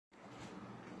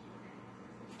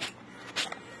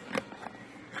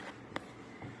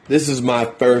This is my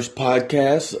first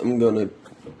podcast. I'm going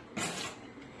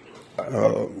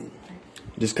to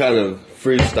just kind of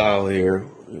freestyle here.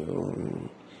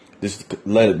 Just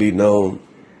let it be known.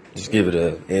 Just give it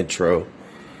an intro.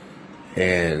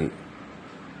 And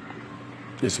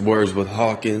it's Words with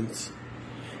Hawkins.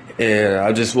 And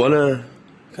I just want to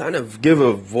kind of give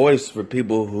a voice for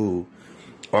people who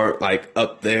aren't like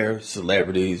up there,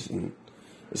 celebrities. And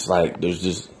it's like there's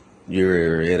just,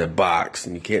 you're in a box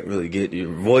and you can't really get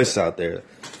your voice out there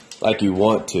like you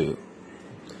want to.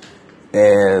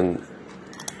 And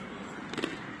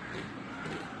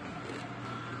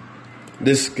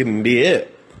this can be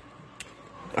it.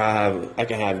 I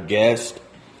can have guests.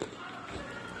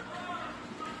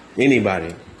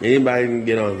 Anybody can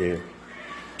get on here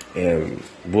and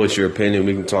voice your opinion.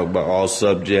 We can talk about all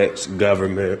subjects: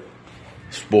 government,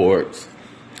 sports,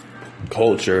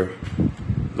 culture,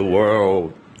 the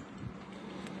world.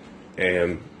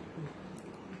 And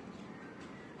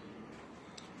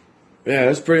yeah,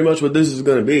 that's pretty much what this is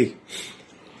going to be.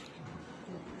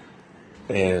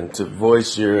 And to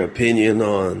voice your opinion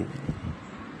on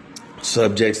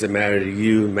subjects that matter to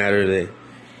you, matter to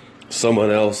someone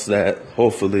else that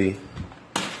hopefully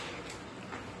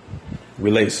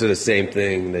relates to the same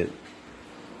thing that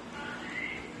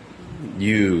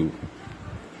you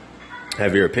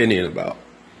have your opinion about.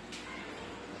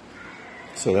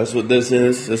 So that's what this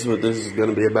is. That's what this is going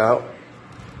to be about.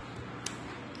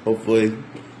 Hopefully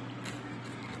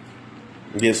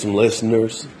get some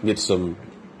listeners, get some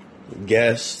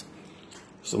guests.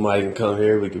 Somebody can come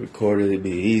here. We can record it. It'll be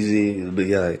easy. It'll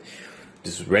be like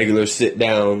just regular sit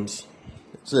downs.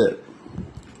 That's it.